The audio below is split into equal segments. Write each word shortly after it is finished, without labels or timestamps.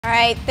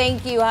right,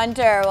 thank you,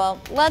 Hunter.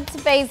 Well, let's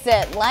face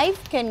it,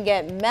 life can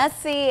get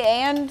messy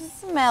and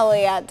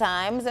smelly at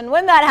times, and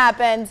when that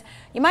happens,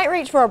 you might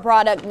reach for a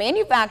product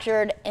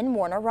manufactured in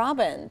Warner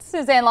Robins.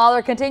 Suzanne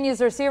Lawler continues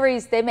her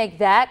series, They Make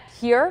That,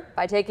 here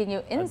by taking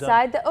you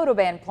inside the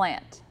OdoBan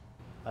plant.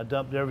 I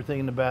dumped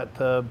everything in the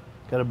bathtub,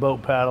 got a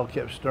boat paddle,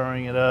 kept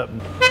stirring it up.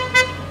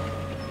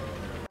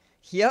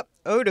 Yep,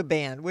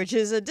 OdoBan, which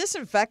is a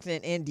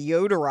disinfectant and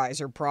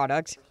deodorizer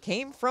product,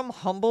 came from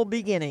humble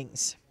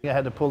beginnings. I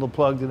had to pull the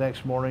plug the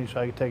next morning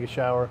so I could take a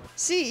shower.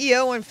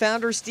 CEO and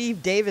founder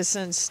Steve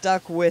Davison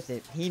stuck with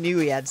it. He knew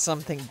he had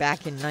something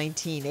back in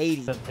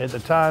 1980. At the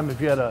time, if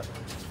you had a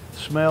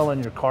smell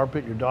in your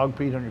carpet, your dog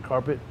peed on your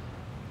carpet,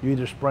 you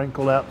either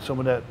sprinkled out some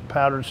of that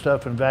powdered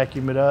stuff and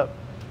vacuum it up,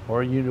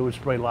 or you would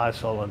spray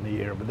Lysol in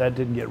the air, but that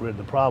didn't get rid of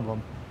the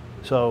problem.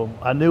 So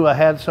I knew I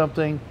had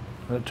something,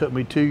 and it took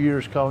me 2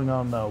 years calling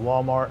on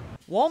Walmart.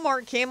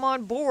 Walmart came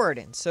on board,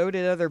 and so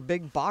did other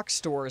big box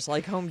stores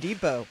like Home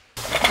Depot.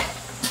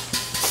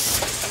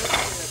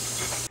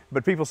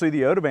 But people see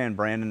the OdoBan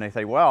brand and they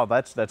say, wow,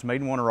 that's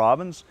made in Warner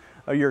Robins.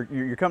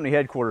 Your company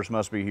headquarters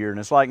must be here. And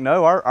it's like,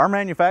 no, our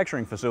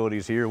manufacturing facility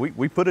is here.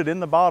 We put it in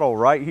the bottle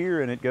right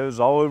here, and it goes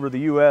all over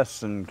the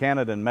U.S. and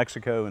Canada and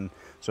Mexico. And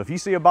so if you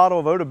see a bottle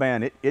of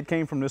OdoBan, it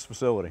came from this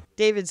facility.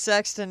 David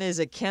Sexton is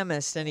a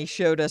chemist, and he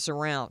showed us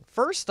around.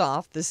 First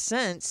off, the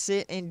scents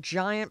sit in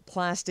giant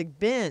plastic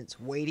bins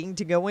waiting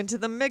to go into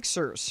the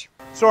mixers.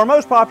 So our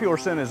most popular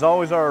scent is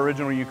always our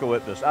original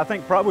eucalyptus. I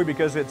think probably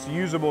because it's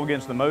usable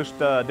against the most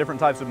different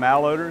types of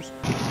malodors.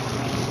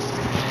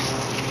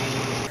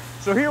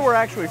 So here we're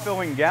actually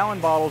filling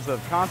gallon bottles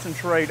of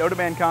concentrate,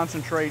 OdoBan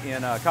concentrate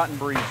in cotton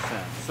breeze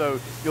scent. So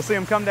you'll see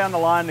them come down the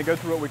line to go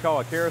through what we call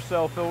a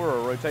carousel filler or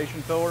a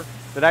rotation filler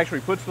that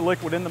actually puts the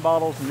liquid in the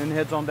bottles and then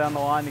heads on down the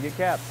line to get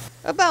capped.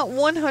 About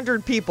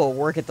 100 people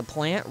work at the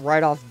plant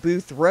right off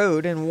Booth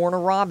Road in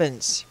Warner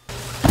Robins.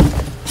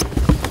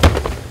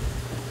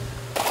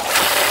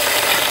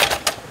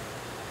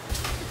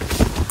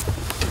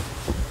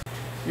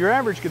 Your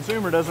average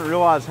consumer doesn't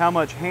realize how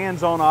much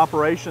hands-on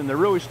operation there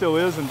really still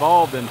is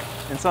involved in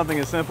something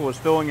as simple as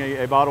filling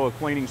a bottle of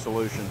cleaning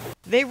solution.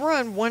 They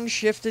run one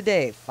shift a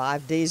day,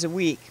 5 days a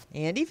week.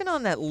 And even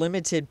on that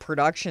limited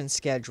production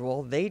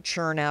schedule, they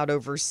churn out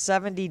over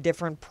 70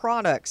 different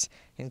products,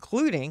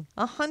 including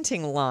a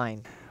hunting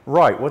line.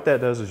 Right, what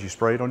that does is you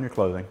spray it on your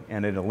clothing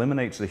and it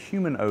eliminates the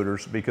human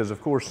odors because of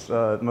course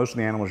most of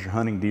the animals you're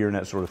hunting, deer and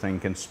that sort of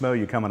thing, can smell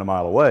you coming a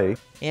mile away.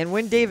 And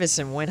when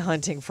Davison went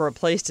hunting for a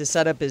place to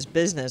set up his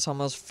business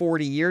almost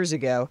 40 years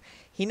ago,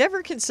 he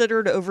never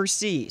considered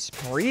overseas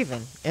or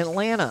even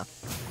Atlanta.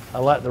 I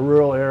like the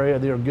rural area,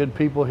 there are good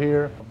people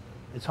here.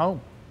 It's home.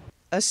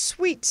 A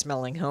sweet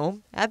smelling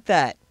home at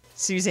that.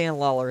 Suzanne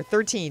Lawler,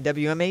 13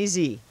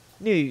 WMAZ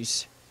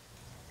News.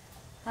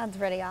 That's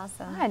pretty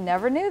awesome. I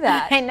never knew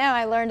that. I know,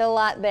 I learned a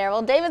lot there.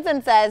 Well,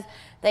 Davidson says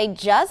they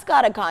just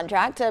got a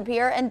contract to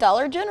appear in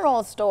Dollar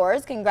General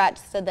stores.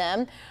 Congrats to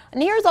them.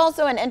 And here's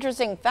also an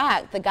interesting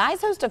fact. The guys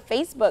host a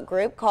Facebook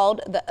group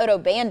called the Odo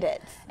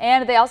Bandits.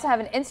 And they also have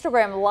an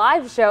Instagram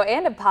live show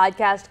and a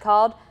podcast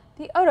called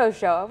The Odo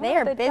Show. They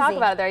are busy. Talk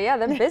about it there. Yeah,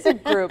 the busy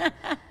group.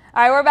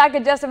 All right, we're back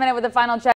in just a minute with the final check.